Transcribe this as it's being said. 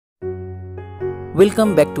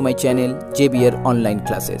Welcome back to my channel JBR Online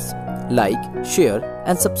Classes. Like, share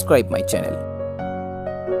and subscribe my channel.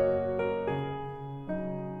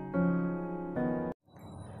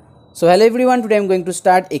 So hello everyone, today I am going to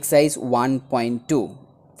start exercise 1.2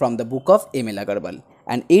 from the book of Aggarwal,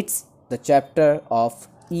 and it's the chapter of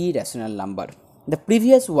irrational number. The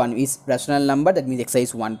previous one is rational number, that means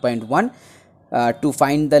exercise 1.1. To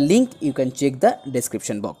find the link you can check the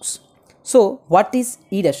description box. So what is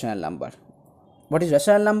irrational number? What is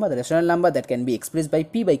rational number? The rational number that can be expressed by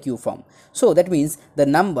p by q form. So that means the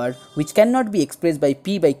number which cannot be expressed by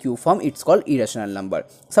p by q form, it's called irrational number.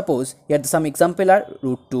 Suppose here some example are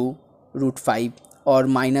root 2, root 5 or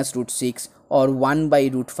minus root 6 or 1 by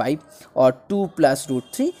root 5 or 2 plus root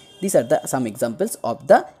 3. These are the some examples of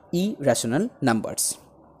the irrational numbers.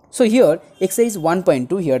 So here exercise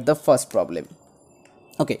 1.2, here the first problem.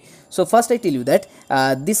 Okay, so first I tell you that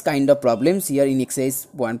this kind of problems here in exercise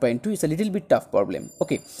 1.2 is a little bit tough problem.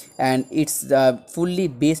 Okay, and it's fully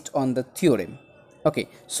based on the theorem. Okay,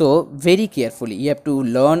 so very carefully you have to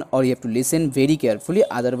learn or you have to listen very carefully,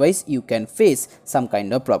 otherwise you can face some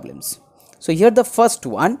kind of problems. So here the first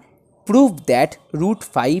one, prove that root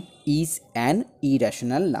 5 is an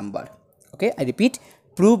irrational number. Okay, I repeat,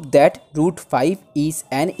 prove that root 5 is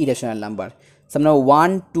an irrational number. Some now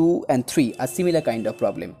 1, 2 and 3 are similar kind of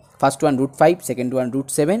problem. First one root 5, second one root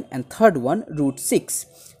 7 and third one root 6.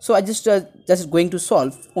 So I just going to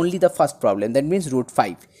solve only the first problem, that means root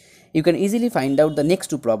 5. You can easily find out the next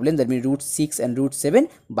two problems, that means root 6 and root 7,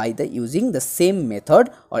 by the using the same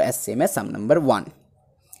method or as same as sum number 1.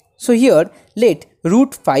 So here let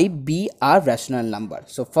root 5 be a rational number.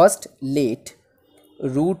 So first let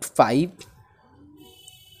root 5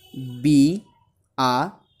 be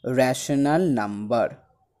a rational number.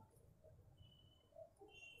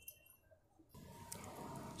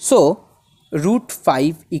 So root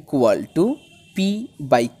 5 equal to p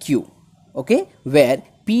by q. Okay, where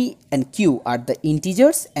p and q are the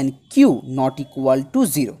integers and q not equal to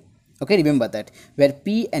 0. Okay, remember that, where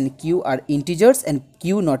p and q are integers and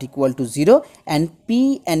q not equal to 0, and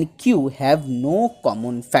p and q have no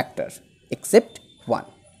common factor except 1.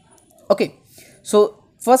 Okay, so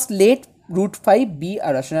first let root 5 be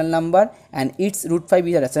a rational number, and its root 5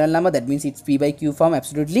 is a rational number, that means it's p by q form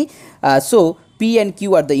absolutely. So p and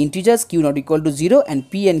q are the integers, q not equal to 0, and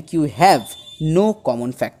p and q have no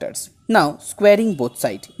common factors. Now squaring both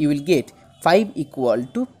sides, you will get 5 equal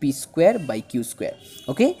to p square by q square.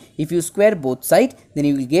 Okay, if you square both sides, then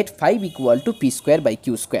you will get 5 equal to p square by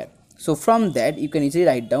q square. So from that you can easily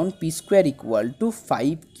write down p square equal to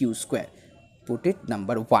 5q square. Put it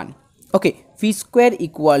number 1. Okay, phi square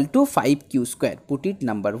equal to 5q square, put it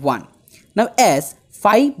number 1. Now as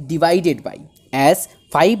 5 divided by, as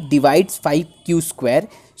 5 divides 5q square,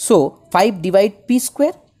 so 5 divide p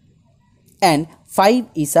square, and 5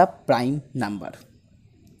 is a prime number.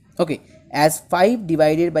 Okay, as 5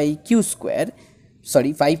 divided by q square,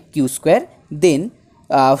 sorry 5q square, then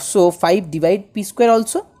so 5 divide p square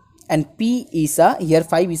also, and p is a, here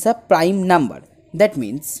 5 is a prime number, that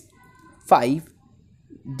means 5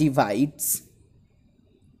 divides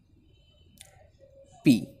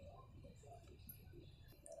p.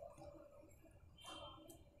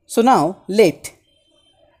 So now let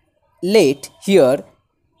here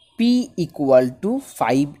p equal to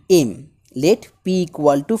 5m. Let p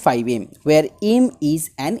equal to 5m, where m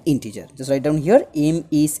is an integer. Just write down here, m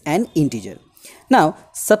is an integer. Now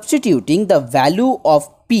substituting the value of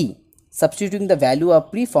p,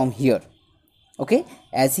 from here. Okay,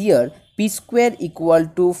 as here p square equal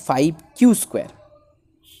to 5q square,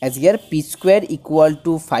 as here p square equal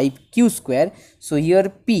to 5q square, so here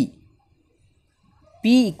p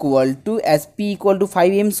equal to, as p equal to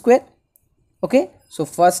 5m square. Okay, so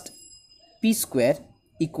first p square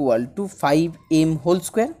equal to 5m whole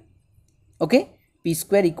square. Okay, p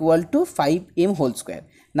square equal to 5m whole square.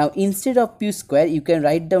 Now instead of p square you can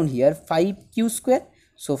write down here 5q square,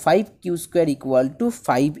 so 5q square equal to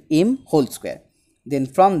 5m whole square. Then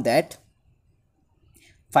from that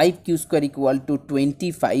 5q square equal to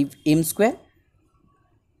 25m square,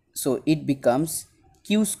 so it becomes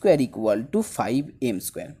q square equal to 5m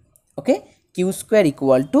square. Okay, q square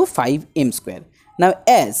equal to 5m square. Now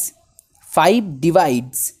as 5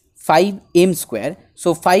 divides 5m square,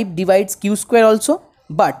 so 5 divides q square also,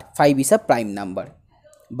 but 5 is a prime number,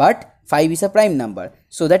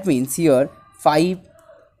 so that means here 5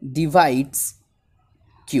 divides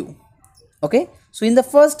q. Okay, so in the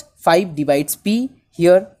first 5 divides p,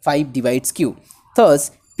 here 5 divides q,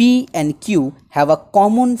 thus p and q have a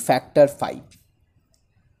common factor 5.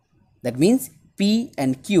 That means p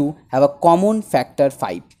and q have a common factor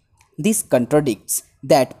 5. This contradicts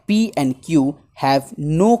that p and q have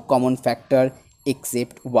no common factor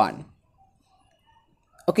except 1.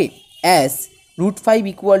 Okay, as root 5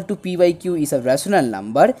 equal to p by q is a rational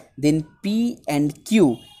number, then p and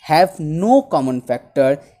q have no common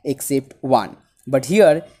factor except 1. But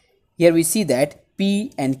here we see that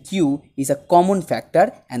p and q is a common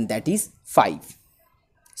factor, and that is 5.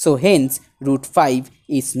 So hence root 5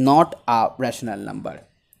 is not a rational number.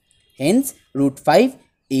 Hence root 5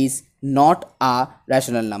 is not a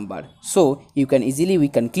rational number. So you can easily we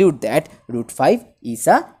conclude that root 5 is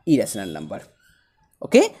a irrational number.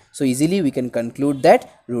 Okay, so easily we can conclude that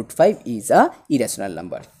root 5 is a irrational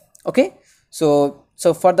number. Okay, so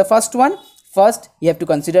for the first one, first you have to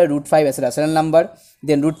consider root 5 as a rational number,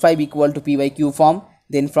 then root 5 equal to p by q form,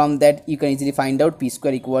 then from that you can easily find out p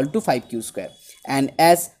square equal to 5q square, and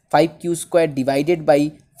as 5q square divided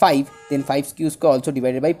by 5, then 5q square also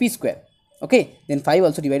divided by p square. Okay, then 5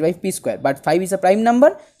 also divided by p square, but 5 is a prime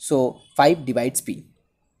number, so 5 divides p.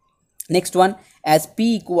 Next one, as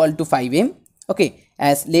p equal to 5m, okay,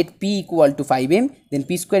 as let p equal to 5m, then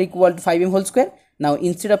p square equal to 5m whole square. Now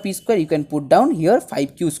instead of p square you can put down here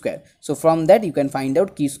 5q square, so from that you can find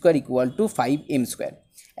out q square equal to 5m square.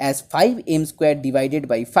 As 5m square divided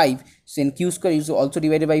by 5, so then q square is also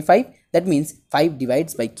divided by 5, that means 5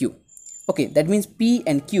 divides by q. Okay, that means p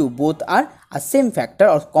and q both are a same factor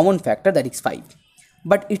or common factor, that is 5.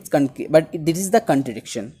 But this is the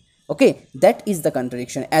contradiction. Okay, that is the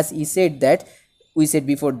contradiction, as we said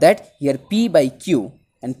before that here p by q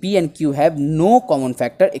and p and q have no common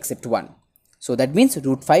factor except 1. So that means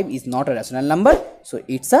root 5 is not a rational number, so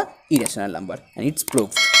it's a irrational number, and it's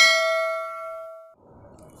proved.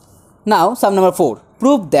 Now sum number 4,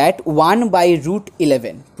 prove that 1 by root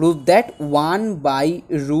 11, prove that 1 by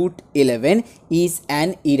root 11 is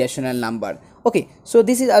an irrational number. Okay, so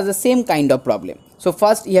this is the same kind of problem. So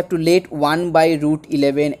first you have to let 1 by root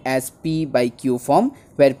 11 as p by q form,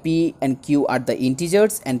 where p and q are the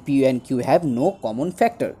integers and p and q have no common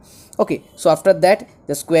factor. Okay, so after that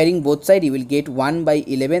the squaring both side you will get 1 by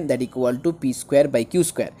 11 that equal to p square by q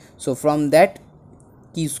square. So from that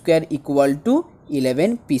q square equal to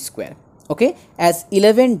 11 p square. Okay, as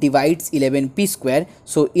 11 divides 11 p square,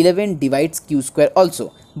 so 11 divides q square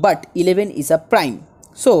also, but 11 is a prime,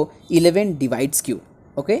 so 11 divides q.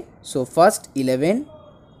 Okay, so first 11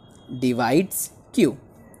 divides q.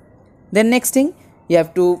 Then next thing you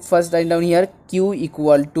have to first write down here q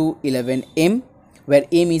equal to 11m, where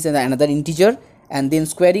m is another integer, and then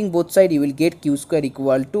squaring both side you will get q square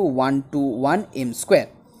equal to 121 m square.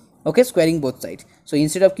 Okay, squaring both sides. So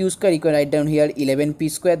instead of q square you can write down here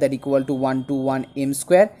 11p square that equal to 121 m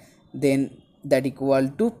square, then that equal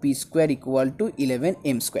to p square equal to 11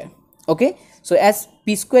 m square. Okay, so as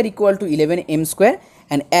p square equal to 11 m square,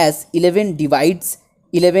 and as 11 divides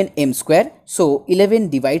 11 m square, so 11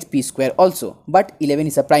 divides p square also, but 11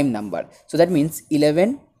 is a prime number, so that means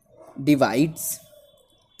 11 divides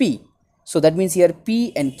p. So that means here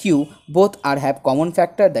p and q both have common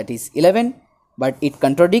factor, that is 11, but it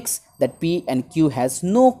contradicts that p and q has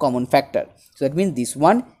no common factor. So that means this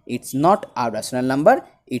one, it's not a rational number,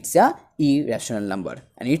 it's a irrational number,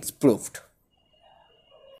 and it's proved.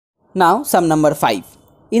 Now sum number 5.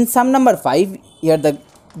 In sum number 5, here the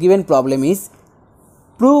given problem is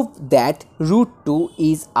prove that root 2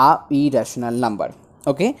 is a irrational number.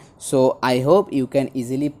 Okay, so I hope you can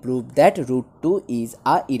easily prove that root 2 is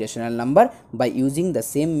a irrational number by using the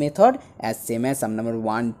same method as sum number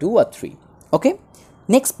 1, 2 or 3. Okay,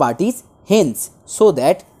 next part is hence so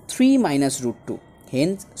that 3 minus root 2,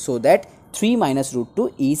 hence so that 3 minus root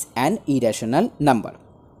 2 is an irrational number.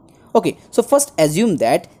 Okay, so first assume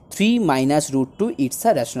that 3 minus root 2 it's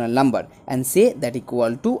a rational number and say that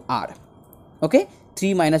equal to r. Okay,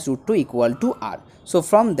 3 minus root 2 equal to r. So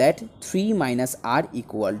from that 3 minus r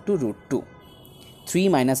equal to root 2. 3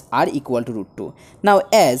 minus r equal to root 2. Now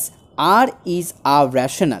as r is a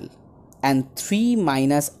rational and 3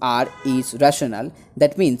 minus r is rational,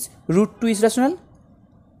 that means root 2 is rational.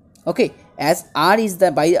 Okay, as r is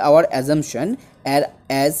the, by our assumption,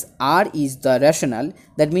 as r is the rational,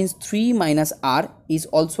 that means 3 minus r is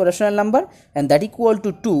also a rational number, and that equal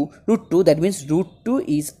to 2 root 2, that means root 2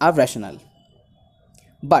 is a rational.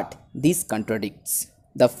 But this contradicts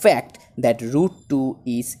the fact that root 2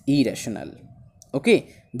 is irrational.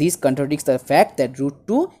 Okay, this contradicts the fact that root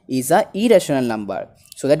 2 is a irrational number.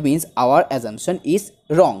 So that means our assumption is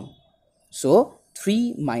wrong. So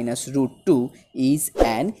 3 minus root 2 is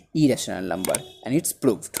an irrational number, and it's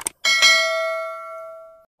proved.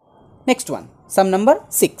 Next one, sum number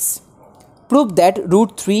 6. Prove that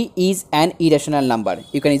root 3 is an irrational number.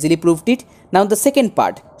 You can easily prove it. Now the second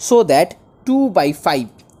part, show that 2 by 5,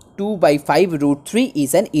 2 by 5 root 3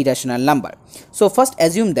 is an irrational number. So first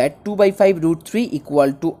assume that 2 by 5 root 3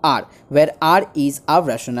 equal to r, where r is a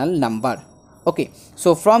rational number. Okay,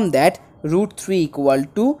 so from that root 3 equal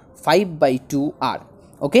to 5 by 2 r.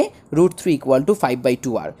 Okay, root 3 equal to 5 by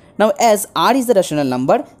 2 r. Now as r is the rational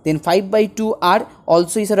number, then 5 by 2 r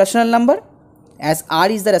also is a rational number. As r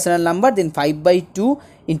is the rational number, then 5 by 2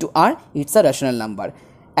 into r, it's a rational number,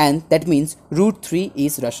 and that means root 3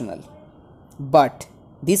 is rational. But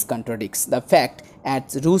this contradicts the fact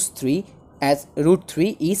as root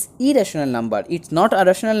 3 is irrational number. It's not a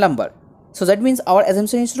rational number. So that means our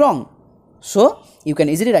assumption is wrong. So you can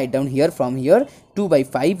easily write down here, from here 2 by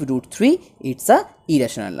 5 root 3, it's a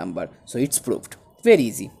irrational number. So it's proved. Very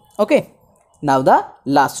easy. Okay. Now the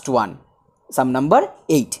last one, sum number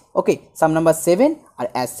 8. Okay, sum number 7 are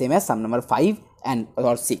as same as sum number 5 and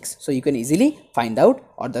or 6. So you can easily find out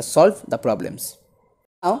or solve the problems.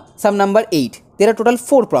 Now sum number 8. There are total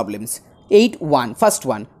 4 problems. 1. First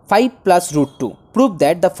one, 5 plus root 2. Prove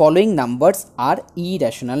that the following numbers are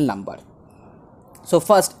irrational number. So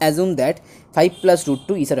first assume that 5 plus root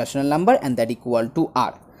 2 is a rational number and that equal to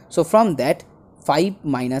r. So from that 5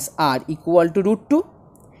 minus r equal to root 2,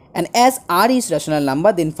 and as r is rational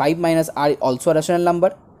number, then 5 minus r is also a rational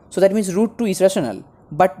number. So that means root 2 is rational,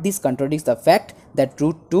 but this contradicts the fact that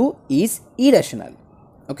root 2 is irrational.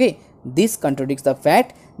 Okay, this contradicts the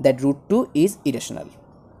fact that root 2 is irrational.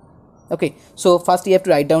 Okay, so first you have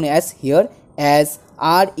to write down as here, as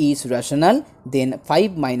r is rational, then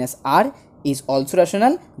 5 minus r is also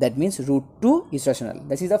rational, that means root 2 is rational.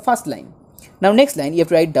 This is the first line. Now next line you have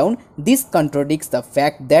to write down, this contradicts the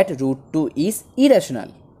fact that root 2 is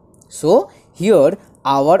irrational. So here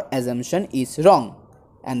our assumption is wrong,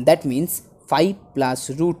 and that means 5 plus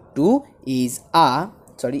root 2 is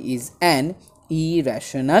an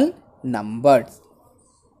irrational number.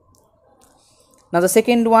 Now the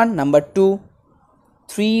second one, number 2,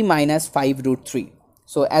 3 minus 5 root 3.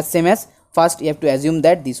 So as same as first you have to assume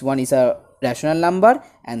that this one is a rational number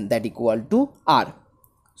and that equal to r.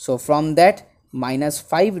 So from that minus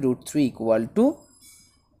 5 root 3 equal to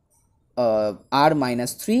r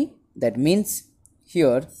minus 3, that means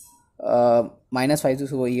here minus 5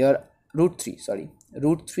 is over here root 3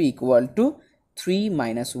 equal to 3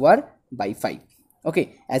 minus 1 by 5.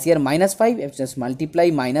 Okay, as here minus 5, you have to just multiply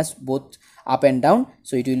minus both up and down,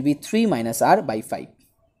 so it will be 3 minus r by 5.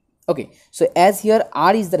 Okay, so as here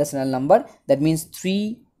r is the rational number, that means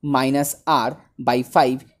 3 minus r by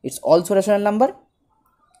 5, it's also a rational number.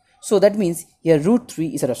 So that means here root 3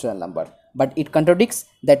 is a rational number, but it contradicts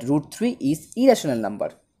that root 3 is irrational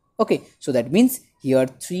number. Okay, so that means here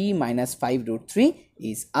 3 minus 5 root 3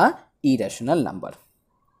 is a irrational number.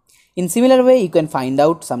 In similar way you can find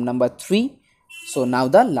out sum number 3. So now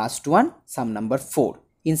the last one, sum number 4.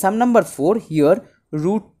 In sum number 4, here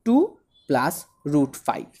root 2 plus root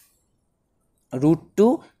 5. Root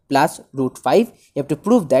 2 plus root 5, you have to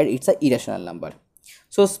prove that it's a irrational number.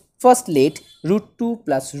 So first let root 2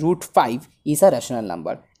 plus root 5 is a rational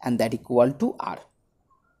number and that equal to r.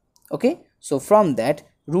 Okay, so from that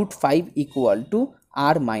root 5 equal to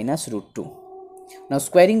r minus root 2. Now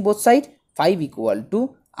squaring both sides, 5 equal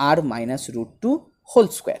to r minus root 2 whole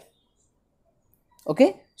square.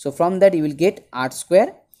 Okay, so from that you will get r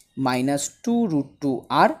square minus 2 root 2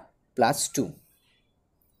 r plus 2.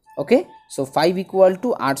 Okay, so 5 equal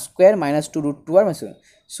to r square minus 2 root 2 r minus 2.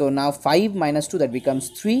 So now 5 minus 2, that becomes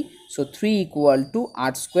 3. So 3 equal to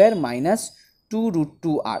r square minus 2 root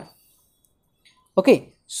 2 r.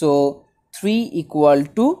 Okay, so 3 equal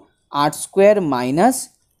to r square minus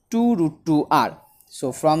 2 root 2 r.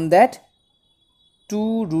 So from that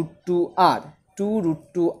 2 root 2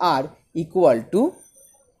 r equal to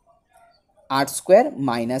r square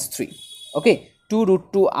minus 3. Okay, 2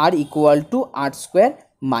 root 2 r equal to r square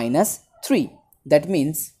minus 3. That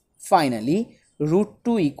means finally root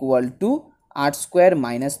 2 equal to r square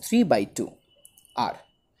minus 3 by 2 r.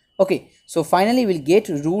 Okay, so finally we'll get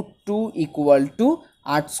root 2 equal to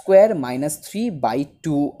r square minus 3 by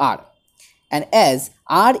 2 r. And as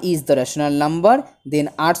r is the rational number, then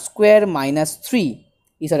r square minus 3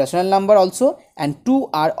 is a rational number also, and 2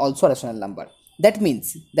 are also a rational number. That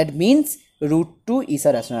means root 2 is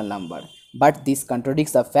a rational number, but this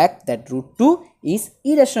contradicts the fact that root 2 is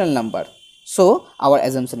irrational number. So our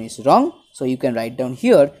assumption is wrong. So you can write down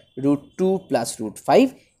here root 2 plus root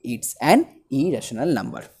 5, it's an irrational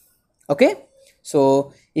number. Okay,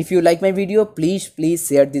 so if you like my video, please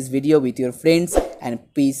share this video with your friends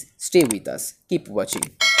and please stay with us. Keep watching.